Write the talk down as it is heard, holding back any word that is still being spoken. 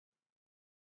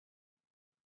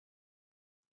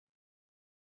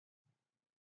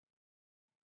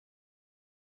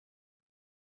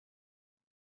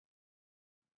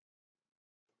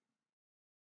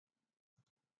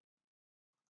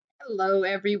Hello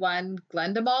everyone,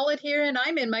 Glenda Mollet here, and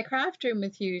I'm in my craft room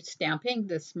with you stamping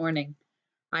this morning.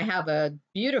 I have a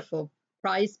beautiful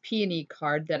prize peony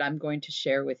card that I'm going to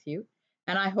share with you,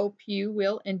 and I hope you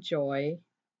will enjoy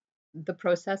the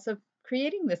process of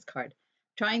creating this card.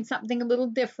 Trying something a little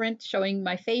different, showing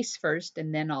my face first,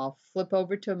 and then I'll flip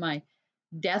over to my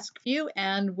desk view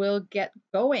and we'll get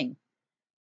going.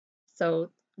 So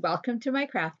welcome to my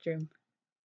craft room.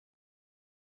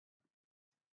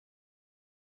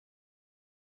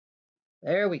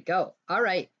 There we go. All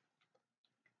right.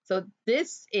 So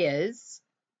this is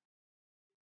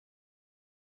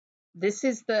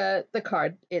the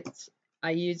card.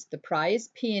 I used the prize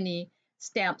peony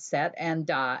stamp set and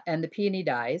the peony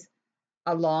dies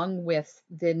along with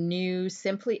the new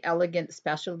Simply Elegant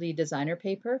specialty designer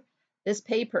paper. This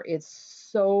paper is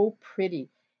so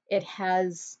pretty. It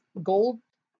has gold,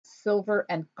 silver,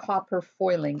 and copper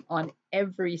foiling on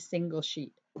every single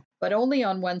sheet, but only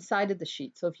on one side of the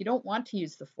sheet. So if you don't want to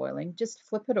use the foiling, just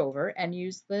flip it over and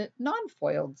use the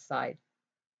non-foiled side.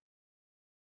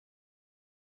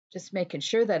 Just making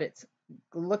sure that it's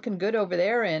looking good over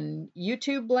there in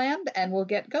YouTube land, and we'll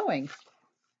get going.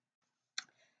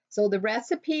 So the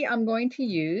recipe I'm going to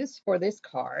use for this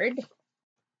card,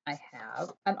 I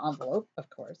have an envelope, of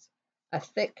course, a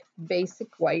thick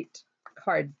basic white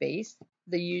card base,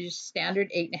 the usual standard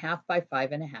 8.5 by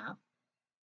 5.5.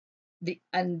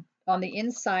 And on the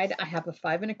inside, I have a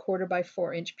 5.25 by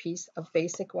 4-inch piece of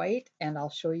basic white, and I'll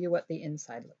show you what the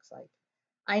inside looks like.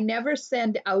 I never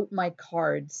send out my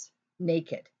cards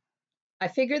naked. I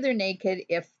figure they're naked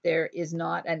if there is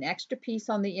not an extra piece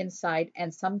on the inside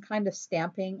and some kind of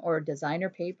stamping or designer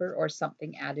paper or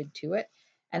something added to it.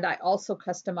 And I also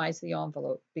customize the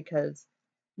envelope because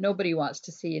nobody wants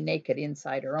to see a naked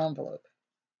inside or envelope.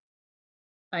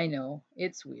 I know,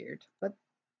 it's weird, but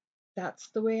that's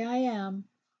the way I am.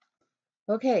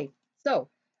 Okay, so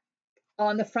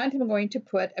on the front, I'm going to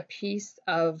put a piece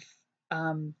of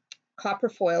copper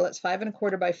foil. It's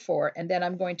 5.25 by 4, and then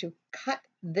I'm going to cut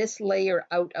this layer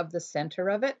out of the center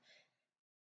of it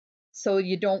so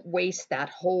you don't waste that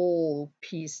whole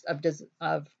piece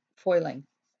of foiling.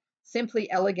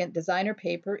 Simply Elegant designer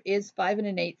paper is 5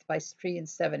 1/8 by 3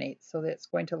 7/8, so that's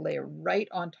going to layer right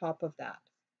on top of that.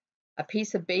 A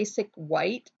piece of basic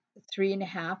white,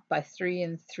 3.5 by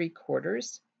 3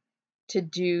 3/4 to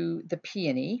do the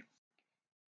peony.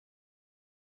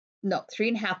 No,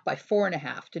 3.5 by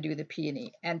 4.5 to do the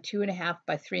peony, and 2.5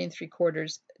 by 3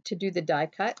 3/4 to do the die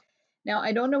cut. Now,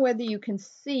 I don't know whether you can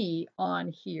see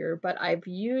on here, but I've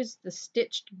used the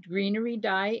stitched greenery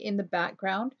die in the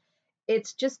background.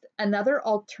 It's just another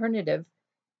alternative.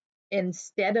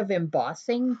 Instead of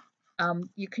embossing,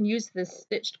 you can use the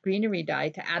stitched greenery die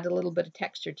to add a little bit of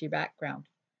texture to your background.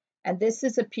 And this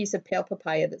is a piece of Pale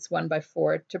Papaya that's 1 by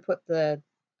 4 to put the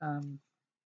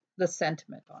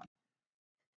sentiment on.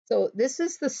 So this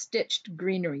is the stitched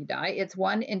greenery die. It's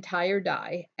one entire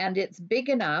die, and it's big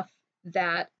enough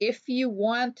that if you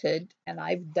wanted, and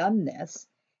I've done this,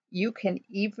 you can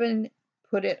even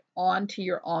put it onto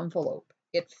your envelope.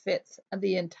 It fits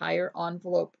the entire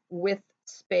envelope with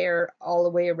spare all the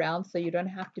way around, so you don't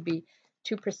have to be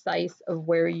too precise of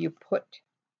where you put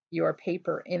your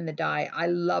paper in the die. I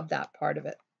love that part of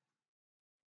it.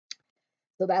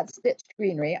 So that's stitched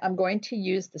greenery. I'm going to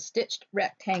use the stitched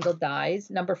rectangle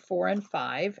dies, number 4 and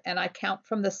 5, and I count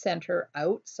from the center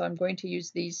out. So I'm going to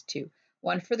use these two,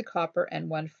 one for the copper and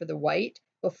one for the white,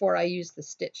 before I use the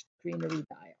stitched greenery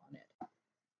die on it.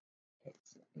 Okay,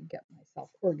 so let me get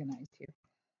myself organized here.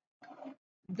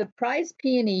 The prize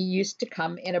peony used to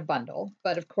come in a bundle,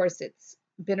 but of course it's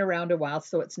been around a while,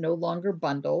 so it's no longer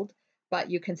bundled. But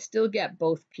you can still get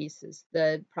both pieces,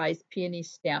 the prize peony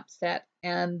stamp set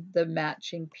and the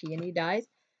matching peony dies.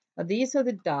 Now, these are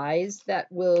the dies that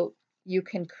you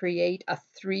can create a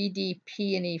 3D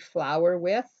peony flower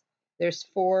with. There's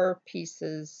four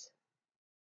pieces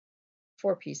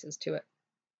to it.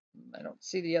 I don't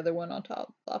see the other one on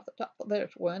top, off the top.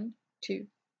 There's 1, 2,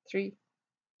 3.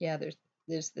 Yeah, there's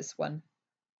this one.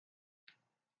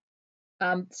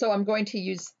 So I'm going to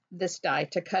use this die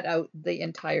to cut out the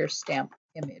entire stamp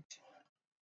image.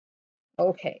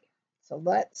 Okay, so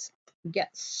let's get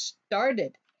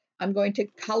started. I'm going to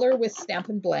color with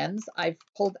Stampin' Blends. I've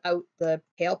pulled out the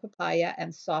Pale Papaya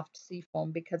and Soft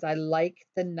Seafoam because I like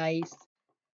the nice,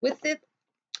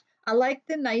 I like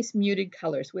the nice muted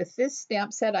colors. With this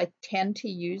stamp set, I tend to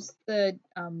use the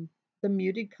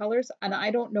muted colors, and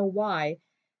I don't know why,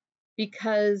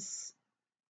 because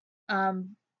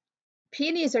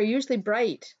peonies are usually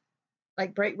bright,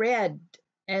 like bright red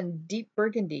and deep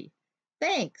burgundy.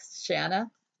 Thanks, Shanna.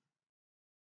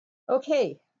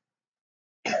 Okay,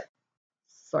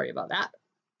 Sorry about that.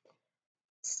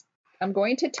 I'm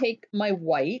going to take my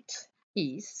white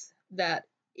piece that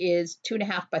is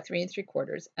 2.5 by 3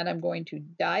 3/4, and I'm going to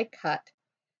die cut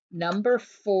number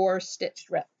 4 stitched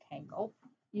rectangle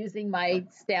using my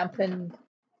Stampin'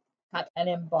 Cut and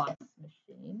Emboss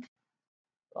machine.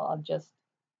 So I'll just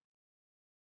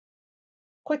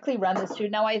quickly run this through.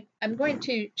 Now I'm going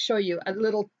to show you a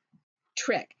little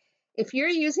trick. If you're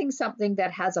using something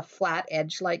that has a flat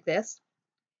edge like this,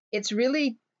 it's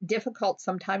really difficult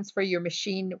sometimes for your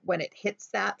machine when it hits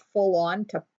that full on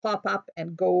to pop up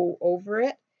and go over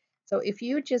it. So if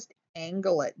you just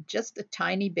angle it just a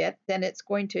tiny bit, then it's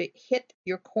going to hit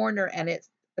your corner and it's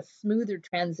a smoother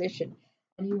transition.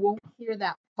 And you won't hear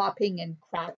that popping and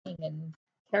cracking and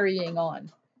carrying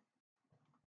on.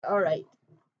 All right.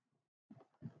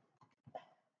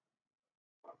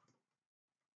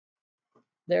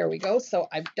 There we go. So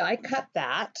I've die cut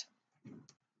that.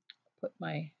 Put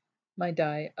my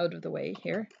die out of the way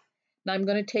here. Now I'm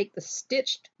going to take the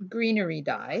stitched greenery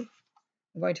die.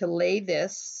 I'm going to lay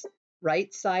this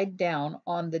right side down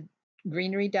on the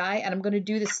greenery die, and I'm going to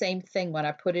do the same thing when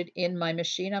I put it in my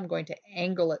machine. I'm going to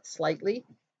angle it slightly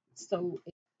so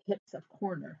it hits a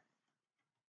corner.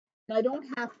 And I don't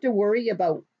have to worry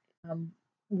about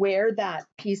where that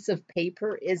piece of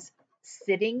paper is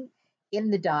sitting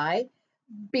in the die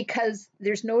because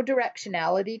there's no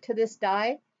directionality to this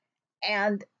die,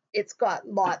 and it's got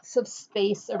lots of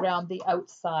space around the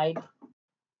outside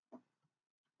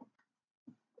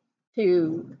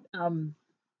to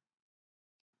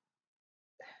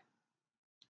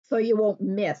so you won't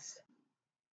miss.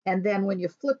 And then when you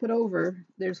flip it over,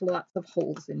 there's lots of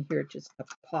holes in here just to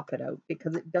pop it out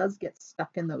because it does get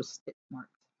stuck in those stitch marks.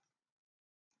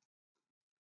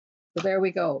 So there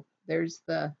we go. There's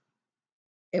the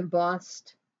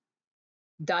embossed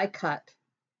die cut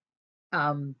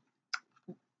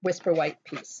Whisper White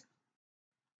piece.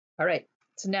 All right,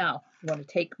 so now I'm going to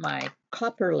take my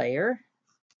copper layer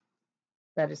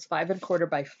that is 5 1/4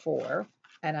 by 4,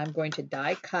 and I'm going to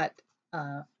die cut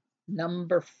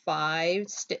number 5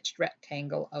 stitched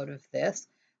rectangle out of this.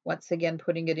 Once again,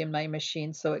 putting it in my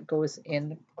machine so it goes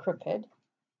in crooked.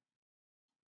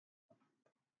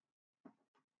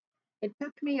 It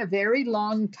took me a very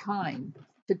long time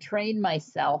to train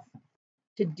myself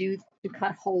to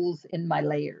cut holes in my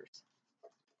layers.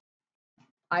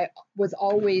 I was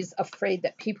always afraid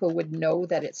that people would know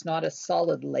that it's not a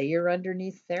solid layer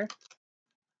underneath there.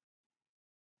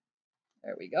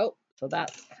 There we go. So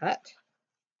that's cut.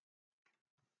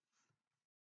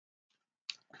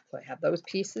 So I have those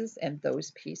pieces and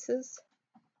those pieces.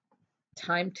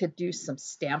 Time to do some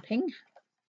stamping.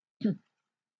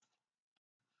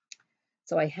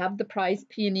 So I have the prize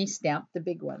peony stamp, the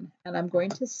big one, and I'm going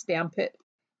to stamp it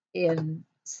in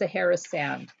Sahara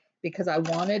sand because I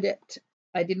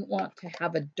didn't want to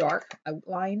have a dark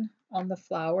outline on the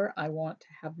flower. I want to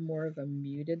have more of a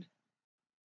muted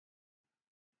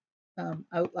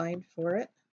outline for it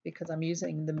because I'm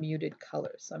using the muted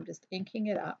color. So I'm just inking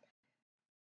it up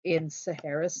in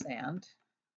Sahara sand.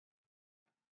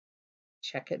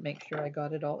 Check it, make sure I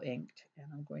got it all inked, and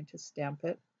I'm going to stamp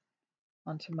it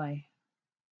onto my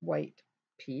white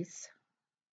piece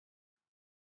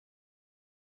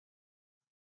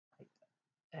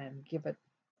and give it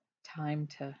time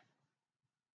to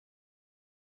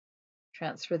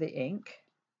transfer the ink.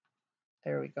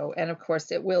 There we go. And of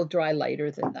course, it will dry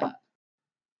lighter than that.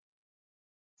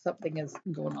 Something is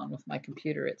going on with my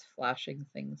computer. It's flashing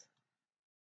things.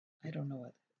 I don't know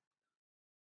what.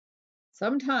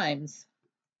 Sometimes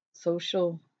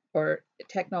social or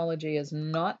technology is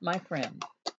not my friend.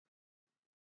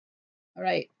 All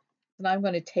right. So now I'm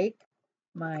going to take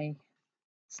my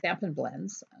Stampin'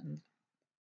 Blends and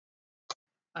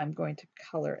I'm going to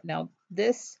color it. Now,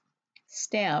 this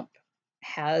stamp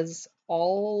has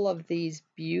all of these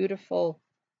beautiful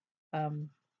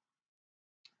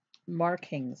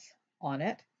markings on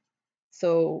it.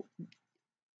 So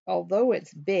although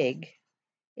it's big,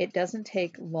 it doesn't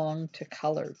take long to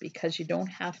color because you don't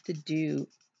have to do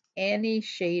any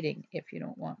shading if you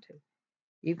don't want to.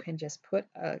 You can just put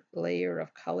a layer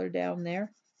of color down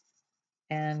there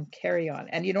and carry on.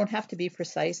 And you don't have to be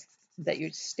precise that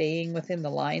you're staying within the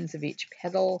lines of each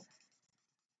petal.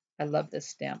 I love this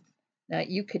stamp. Now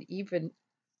you could even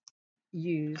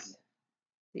use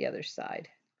the other side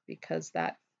because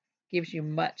that gives you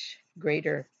much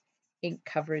greater ink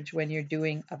coverage when you're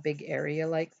doing a big area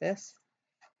like this.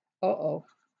 Uh-oh,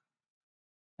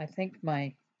 I think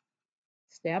my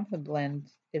Stampin' Blend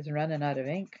is running out of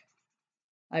ink.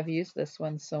 I've used this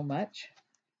one so much.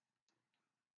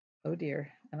 Oh dear,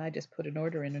 and I just put an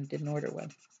order in and didn't order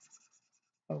one.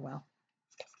 Oh well.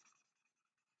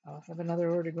 I'll have another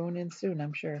order going in soon,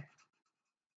 I'm sure.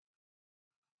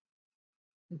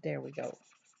 There we go.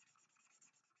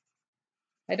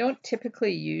 I don't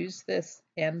typically use this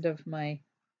end of my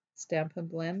Stampin'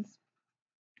 Blends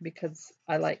because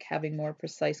I like having more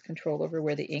precise control over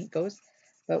where the ink goes.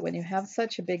 But when you have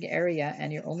such a big area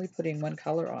and you're only putting one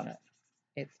color on it,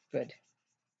 it's good.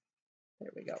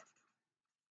 There we go.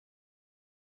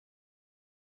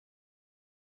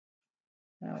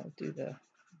 Now we'll do the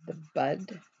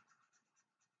bud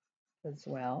as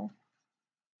well.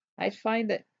 I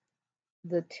find that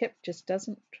the tip just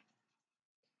doesn't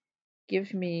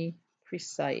give me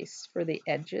precise for the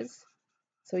edges.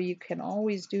 So you can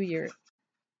always do your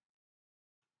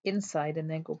inside and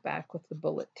then go back with the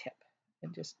bullet tip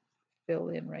and just fill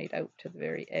in right out to the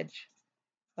very edge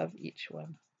of each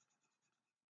one.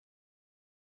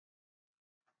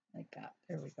 Like that.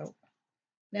 There we go.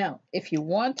 Now, if you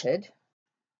wanted,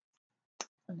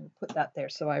 I'm going to put that there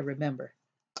so I remember.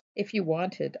 If you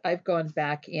wanted, I've gone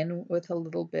back in with a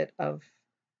little bit of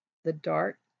the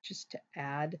dark just to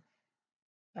add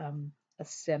a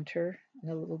center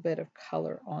and a little bit of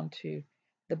color onto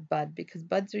the bud because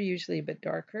buds are usually a bit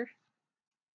darker.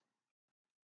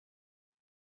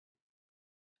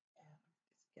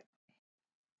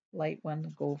 Light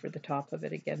one, go over the top of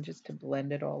it again just to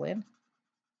blend it all in.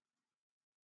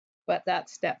 But that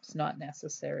step's not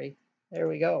necessary. There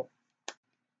we go.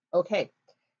 Okay,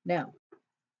 now,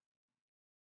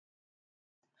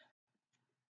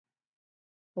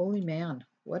 holy man,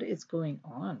 what is going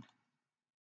on?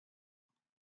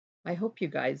 I hope you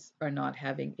guys are not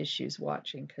having issues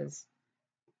watching because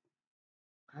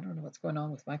I don't know what's going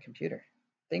on with my computer.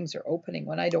 Things are opening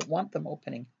when I don't want them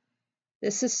opening.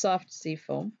 This is soft sea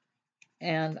foam,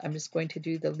 and I'm just going to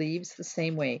do the leaves the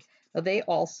same way. Now, they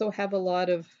also have a lot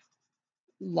of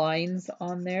lines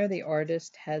on there. The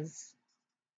artist has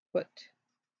put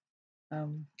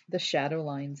the shadow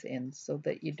lines in so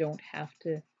that you don't have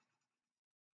to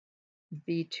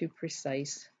be too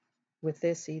precise with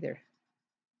this either.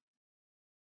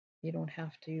 You don't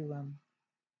have to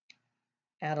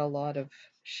add a lot of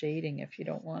shading if you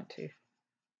don't want to.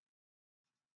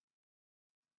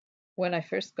 When I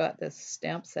first got this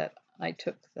stamp set, I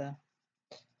took the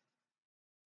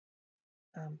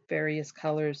various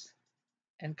colors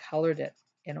and colored it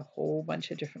in a whole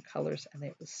bunch of different colors, and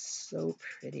it was so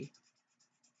pretty.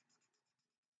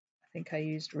 I think I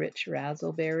used rich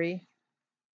razzleberry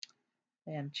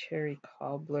and cherry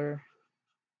cobbler.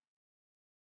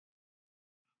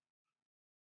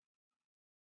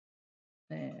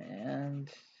 And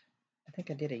I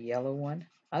think I did a yellow one.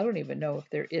 I don't even know if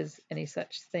there is any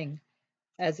such thing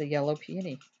as a yellow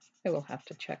peony. I will have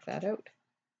to check that out.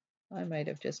 I might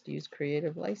have just used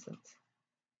creative license.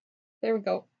 There we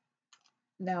go.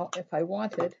 Now, if I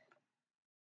wanted...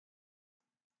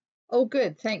 Oh,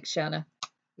 good. Thanks, Shanna.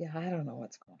 Yeah, I don't know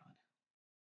what's going on.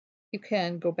 You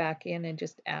can go back in and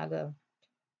just add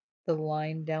the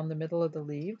line down the middle of the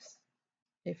leaves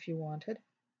if you wanted.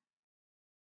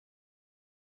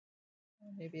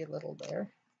 Maybe a little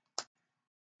there.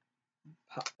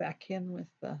 Pop back in with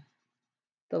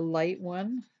the light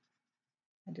one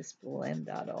and just blend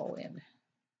that all in.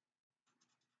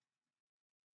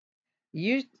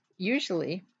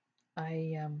 Usually,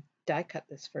 I die cut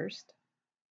this first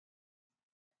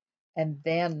and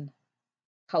then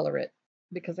color it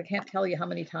because I can't tell you how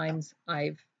many times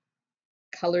I've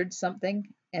colored something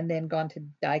and then gone to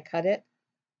die cut it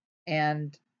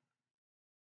and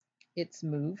it's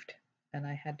moved and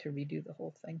I had to redo the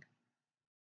whole thing.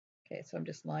 Okay, so I'm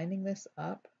just lining this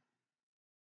up.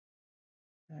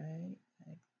 Right,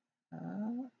 like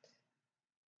that.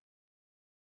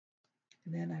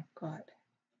 And then I've got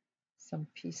some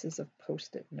pieces of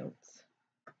Post-it notes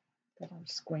that I'm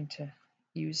just going to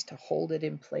use to hold it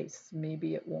in place.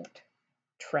 Maybe it won't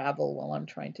travel while I'm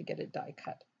trying to get it die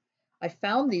cut. I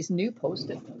found these new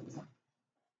Post-it notes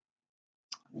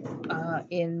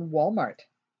in Walmart.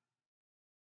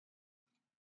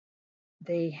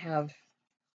 They have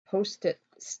Post-it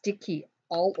sticky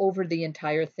all over the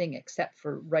entire thing except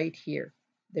for right here.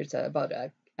 There's about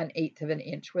an eighth of an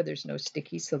inch where there's no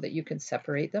sticky so that you can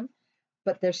separate them.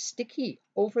 But they're sticky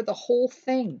over the whole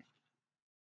thing.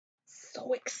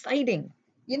 So exciting.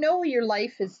 You know your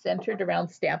life is centered around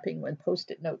stamping when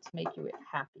Post-it notes make you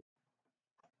happy.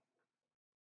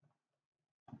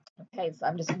 Okay, so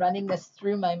I'm just running this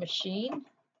through my machine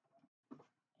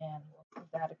and we'll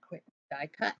give that a quick die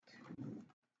cut.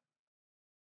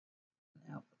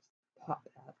 Now let's pop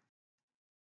that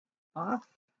off.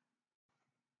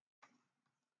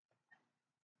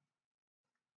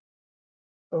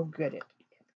 Oh good, it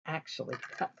actually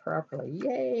cut properly.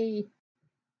 Yay!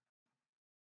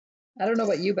 I don't know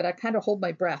about you, but I kind of hold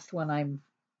my breath when I'm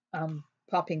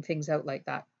popping things out like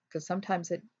that because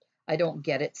sometimes I don't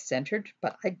get it centered,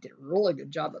 but I did a really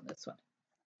good job on this one.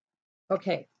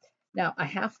 Okay, now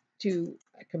I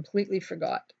completely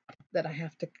forgot that I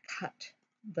have to cut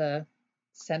the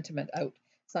sentiment out.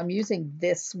 So I'm using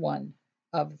this one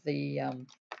of the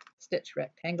stitch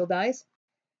rectangle dies,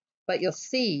 but you'll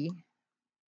see,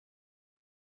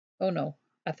 oh no,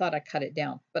 I thought I cut it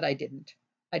down, but I didn't.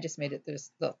 I just made it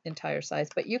this the entire size,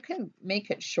 but you can make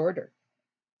it shorter.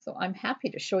 So I'm happy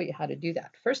to show you how to do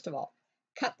that. First of all,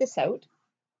 cut this out,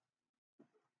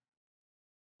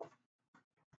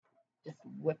 just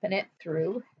whipping it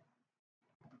through.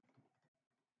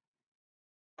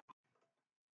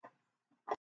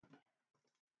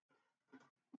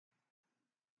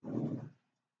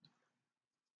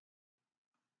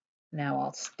 Now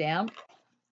I'll stamp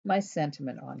my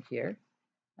sentiment on here.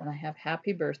 And I have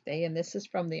Happy Birthday, and this is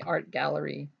from the Art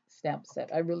Gallery stamp set.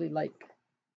 I really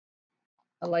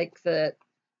I like the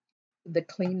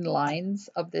clean lines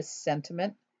of this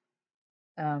sentiment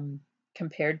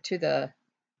compared to the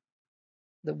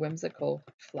whimsical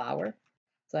flower.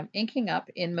 So I'm inking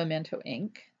up in Memento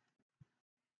ink,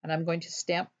 and I'm going to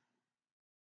stamp,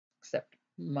 except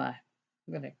I'm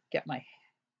going to get my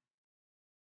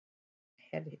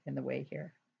head in the way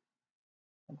here.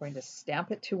 I'm going to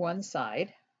stamp it to one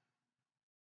side.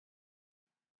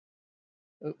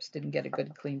 Oops, didn't get a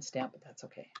good clean stamp, but that's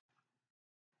okay.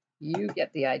 You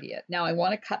get the idea. Now I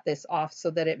want to cut this off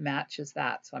so that it matches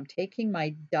that. So I'm taking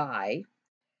my die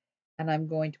and I'm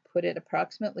going to put it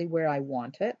approximately where I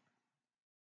want it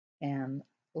and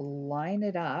line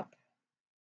it up.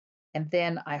 And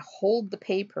then I hold the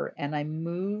paper and I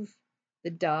move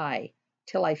the die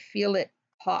till I feel it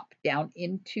pop down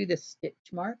into the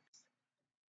stitch marks.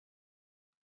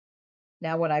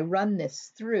 Now when I run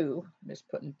this through, I'm just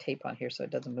putting tape on here so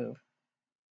it doesn't move.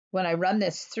 When I run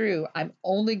this through, I'm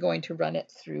only going to run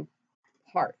it through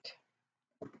part.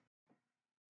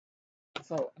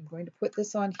 So I'm going to put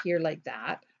this on here like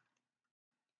that.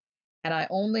 And I'm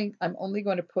only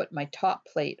going to put my top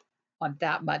plate on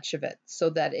that much of it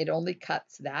so that it only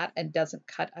cuts that and doesn't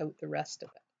cut out the rest of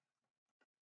it.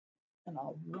 And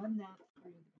I'll run that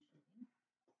through the machine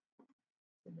as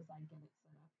soon as I get it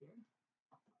set up here.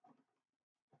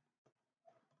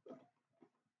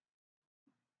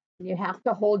 And you have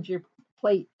to hold your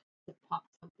plate that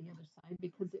pops out the other side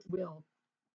because it will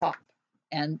pop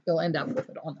and you'll end up with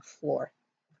it on the floor.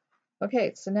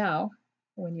 Okay, so now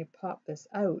when you pop this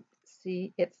out,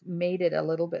 see it's made it a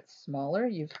little bit smaller.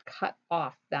 You've cut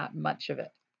off that much of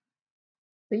it.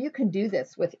 So you can do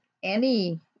this with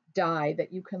any die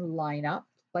that you can line up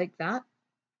like that.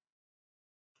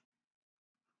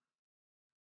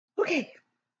 Okay,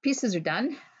 pieces are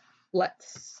done.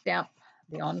 Let's stamp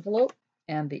the envelope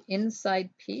and the inside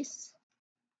piece,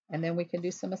 and then we can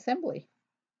do some assembly.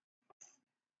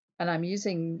 And I'm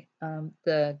using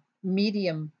the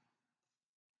medium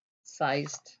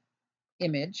sized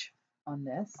image on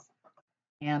this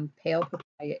and Pale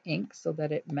Papaya ink so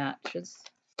that it matches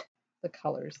the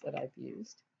colors that I've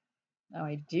used. Now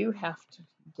I do have to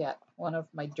get one of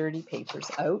my dirty papers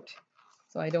out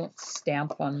so I don't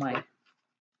stamp on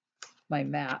my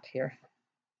mat here.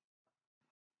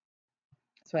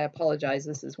 So I apologize,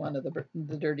 this is one of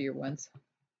the dirtier ones.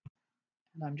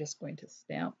 And I'm just going to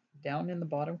stamp down in the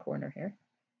bottom corner here.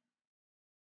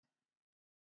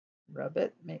 Rub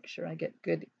it, make sure I get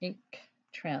good ink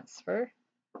transfer.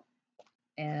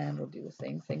 And we'll do the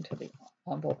same thing to the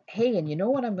envelope. Hey, and you know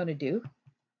what I'm going to do?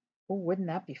 Oh, wouldn't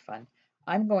that be fun?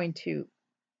 I'm going to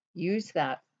use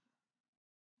that.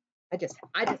 I just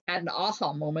had an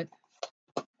aha moment.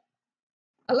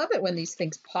 I love it when these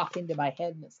things pop into my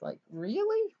head and it's like,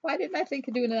 really? Why didn't I think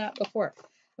of doing that before?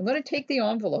 I'm going to take the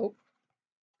envelope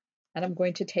and I'm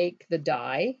going to take the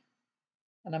die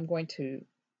and I'm going to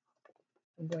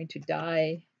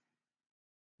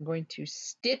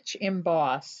stitch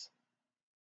emboss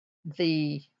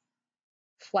the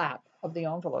flap of the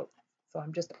envelope. So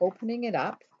I'm just opening it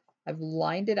up. I've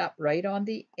lined it up right on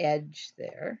the edge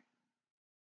there.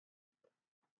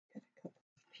 Got a couple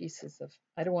of pieces of,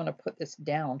 I don't want to put this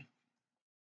down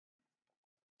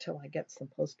till I get some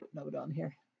post-it note on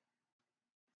here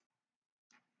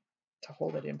to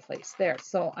hold it in place there.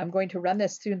 So I'm going to run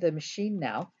this through the machine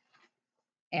now,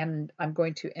 and I'm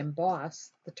going to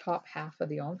emboss the top half of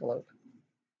the envelope.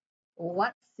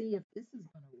 Let's see if this is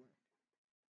going to work.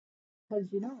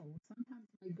 Because, you know, sometimes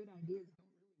my good ideas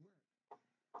don't really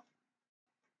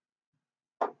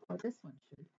work. Well, this one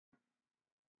should.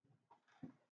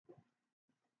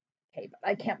 Okay, but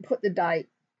I can't put the die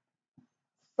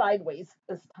sideways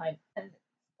this time. And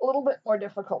a little bit more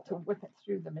difficult to whip it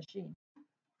through the machine.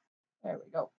 There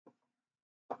we go.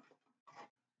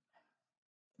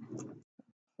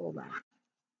 Hold on.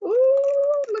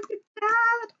 Ooh, look at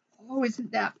that. Oh,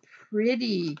 isn't that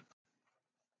pretty?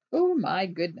 Oh my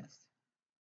goodness.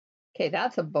 Okay,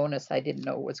 that's a bonus I didn't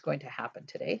know was going to happen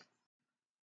today.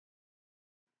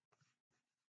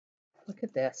 Look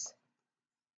at this.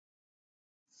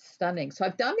 Stunning. So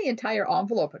I've done the entire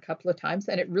envelope a couple of times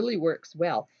and it really works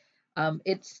well.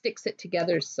 It sticks it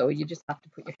together, so you just have to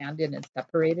put your hand in and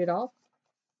separate it all.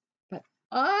 But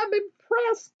I'm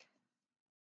impressed.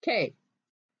 Okay.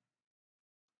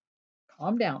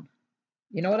 Calm down.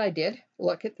 You know what I did?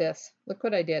 Look at this. Look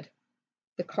what I did.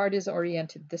 The card is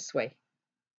oriented this way,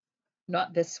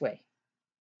 not this way.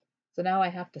 So now I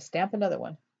have to stamp another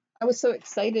one. I was so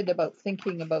excited about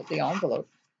thinking about the envelope.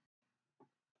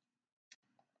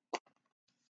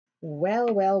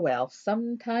 Well, well, well.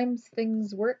 Sometimes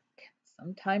things work.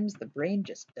 Sometimes the brain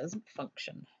just doesn't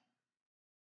function.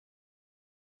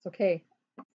 It's okay.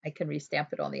 I can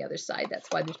restamp it on the other side. That's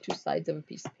why there's two sides of a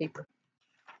piece of paper.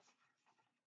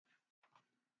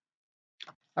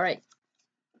 All right.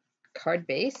 Card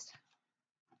base.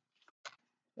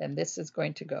 Then this is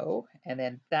going to go, and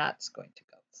then that's going to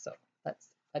go. So let's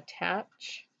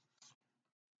attach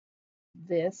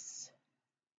this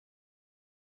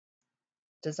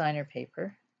designer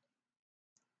paper.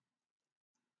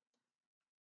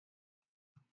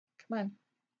 Come on.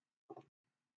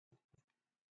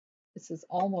 This is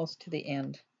almost to the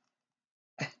end.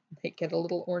 They get a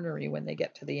little ornery when they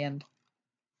get to the end.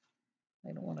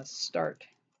 I don't want to start.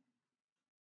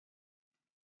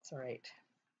 It's all right.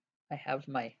 I have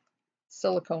my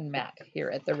silicone mat here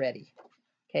at the ready.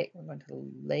 Okay, we're going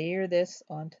to layer this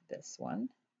onto this one.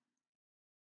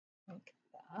 Like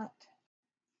that.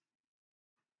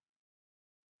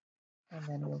 And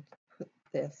then we'll put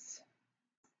this.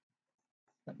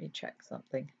 Let me check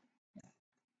something. Yeah.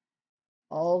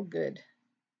 All good.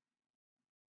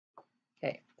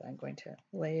 Okay, I'm going to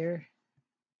layer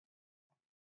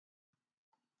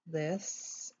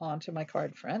this onto my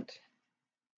card front.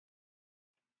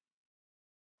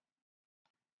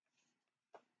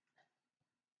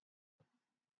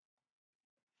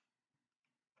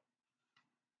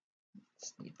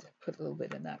 Just need to put a little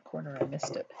bit in that corner. I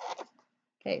missed it.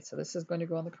 Okay, so this is going to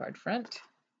go on the card front.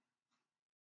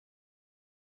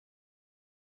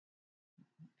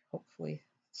 Hopefully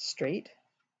straight.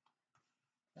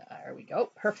 There we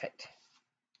go. Perfect.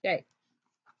 Okay.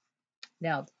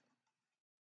 Now,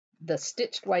 the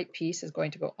stitched white piece is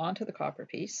going to go onto the copper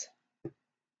piece.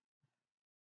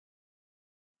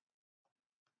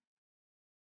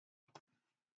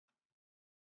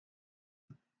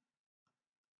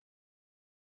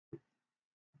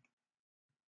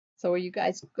 So are you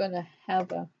guys going to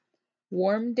have a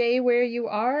warm day where you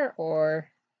are, or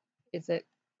is it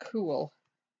cool?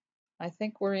 I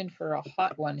think we're in for a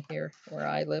hot one here where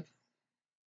I live.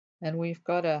 And we've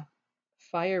got a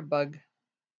firebug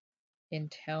in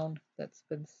town that's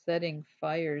been setting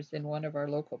fires in one of our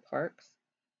local parks.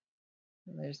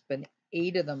 And there's been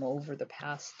 8 of them over the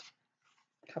past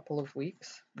couple of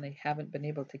weeks, and they haven't been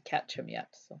able to catch him yet.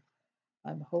 So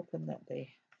I'm hoping that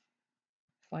they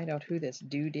find out who this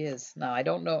dude is. Now, I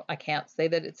don't know. I can't say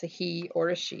that it's a he or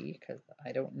a she because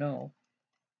I don't know.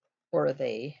 Or a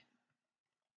they.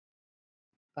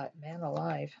 But man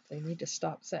alive, they need to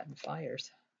stop setting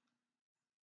fires.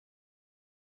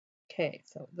 Okay,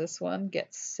 so this one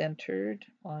gets centered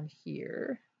on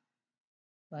here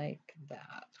like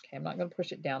that. Okay, I'm not going to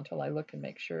push it down till I look and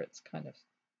make sure it's kind of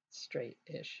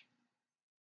straight-ish.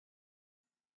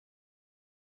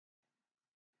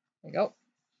 There you go.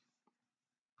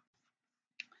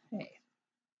 Okay.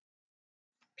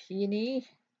 Peony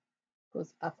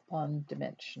goes up on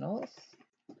dimensionals.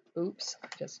 Oops, I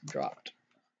just dropped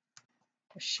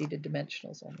a sheet of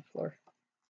dimensionals on the floor.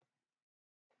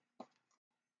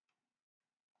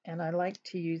 And I like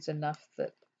to use enough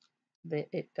that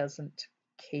it doesn't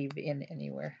cave in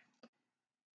anywhere.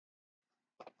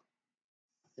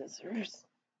 Scissors.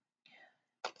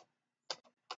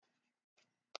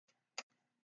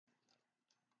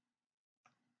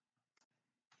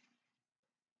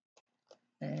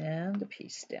 And a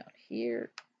piece down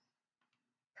here.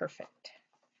 Perfect.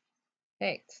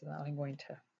 Okay, so now I'm going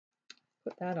to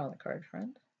put that on the card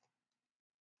front.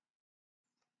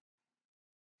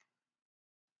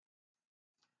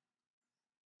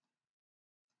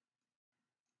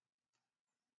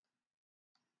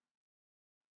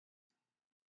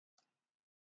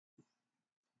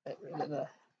 Get rid of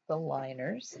the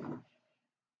liners.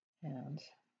 And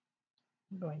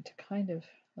I'm going to kind of,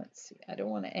 let's see, I don't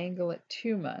want to angle it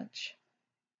too much.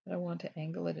 But I want to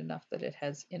angle it enough that it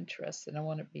has interest, and I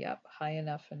want it to be up high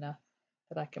enough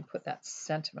that I can put that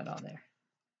sentiment on there.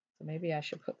 So maybe I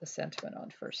should put the sentiment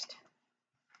on first.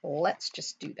 Let's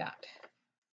just do that.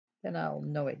 Then I'll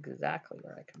know exactly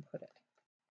where I can put it.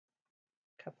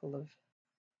 A couple of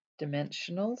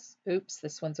dimensionals. Oops,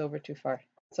 this one's over too far.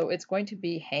 So it's going to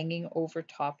be hanging over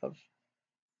top of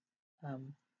a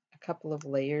couple of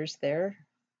layers there,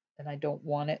 and I don't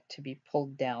want it to be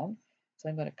pulled down. So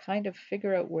I'm going to kind of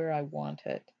figure out where I want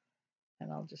it,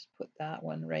 and I'll just put that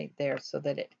one right there so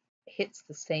that it hits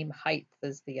the same height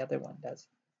as the other one does.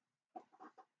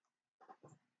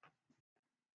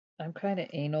 I'm kind of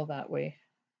anal that way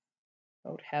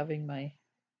about having my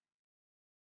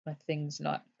things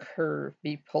not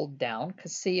be pulled down,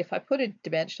 because see, if I put a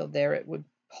dimensional there, it would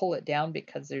pull it down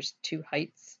because there's two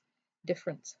heights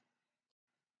difference.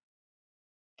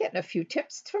 Getting a few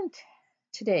tips from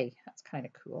today. That's kind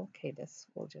of cool. Okay, this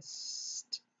will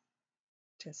just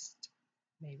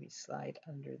maybe slide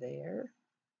under there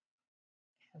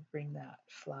and bring that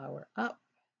flower up.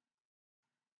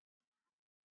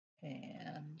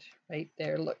 And right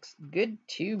there looks good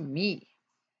to me.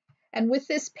 And with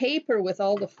this paper, with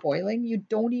all the foiling, you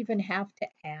don't even have to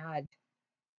add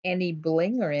any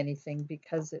bling or anything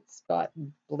because it's got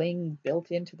bling built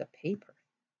into the paper.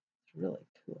 It's really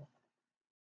cool.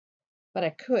 But I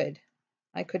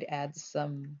could add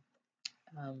some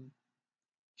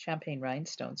champagne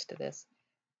rhinestones to this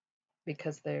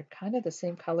because they're kind of the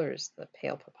same color as the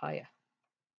pale papaya.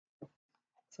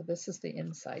 So this is the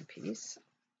inside piece.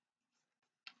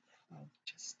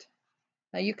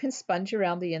 Now you can sponge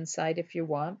around the inside if you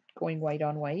want, going white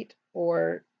on white,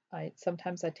 or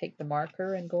sometimes I take the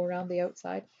marker and go around the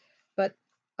outside, but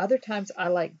other times I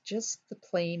like just the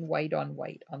plain white on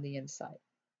white on the inside.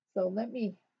 So let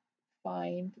me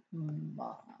find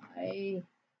my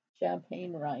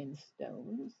champagne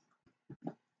rhinestones,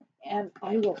 and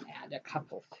I will add a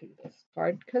couple to this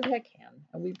card because I can,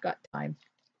 and we've got time.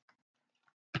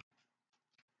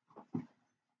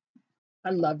 I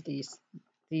love these.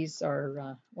 These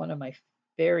are one of my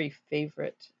very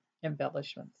favorite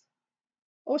embellishments.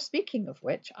 Oh, speaking of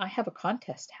which, I have a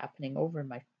contest happening over in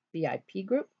my VIP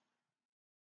group.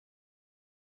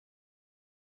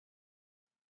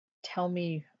 Tell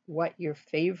me what your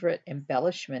favorite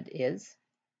embellishment is,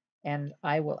 and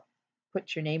I will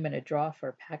put your name in a draw for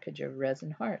a package of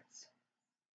resin hearts.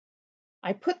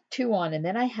 I put 2 on, and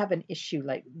then I have an issue,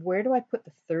 like where do I put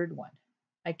the third one?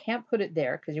 I can't put it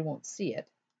there because you won't see it.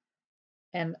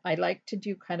 And I like to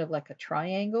do kind of like a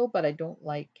triangle, but I don't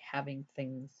like having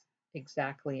things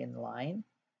exactly in line.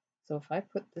 So if I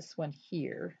put this one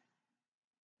here,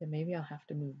 then maybe I'll have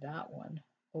to move that one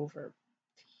over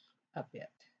a bit.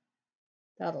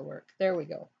 That'll work. There we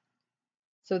go.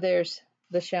 So there's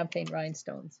the champagne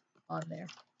rhinestones on there.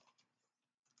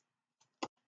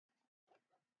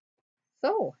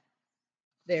 So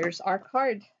there's our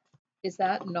card. Is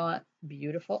that not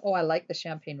beautiful? Oh, I like the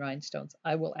champagne rhinestones.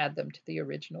 I will add them to the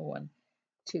original one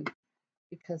too,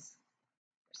 because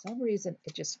for some reason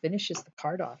it just finishes the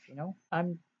card off, you know.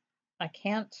 I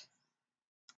can't.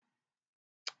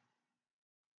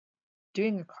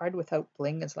 Doing a card without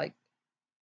bling is like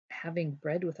having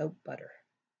bread without butter.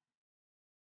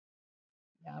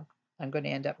 Yeah, I'm going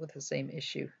to end up with the same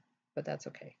issue, but that's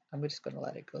okay. I'm just going to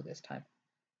let it go this time.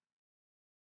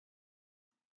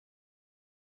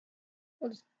 We'll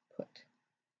just put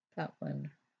that one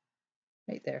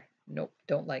right there. Nope,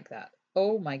 don't like that.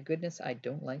 Oh my goodness, I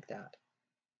don't like that.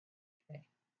 Okay,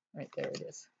 right there it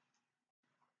is.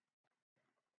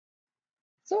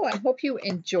 So I hope you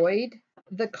enjoyed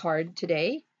the card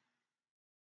today.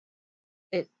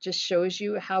 It just shows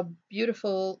you how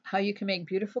you can make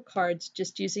beautiful cards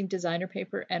just using designer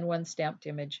paper and one stamped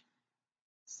image.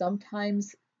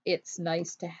 Sometimes it's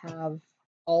nice to have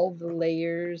all the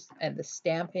layers and the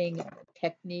stamping and the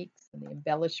techniques and the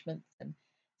embellishments and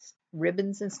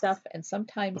ribbons and stuff. And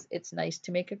sometimes it's nice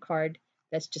to make a card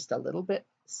that's just a little bit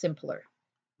simpler.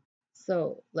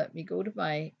 So let me go to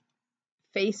my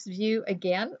face view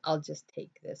again. I'll just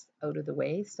take this out of the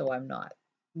way so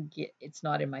it's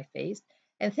not in my face.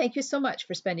 And thank you so much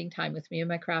for spending time with me in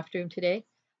my craft room today.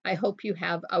 I hope you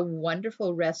have a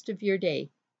wonderful rest of your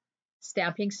day.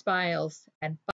 Stamping smiles and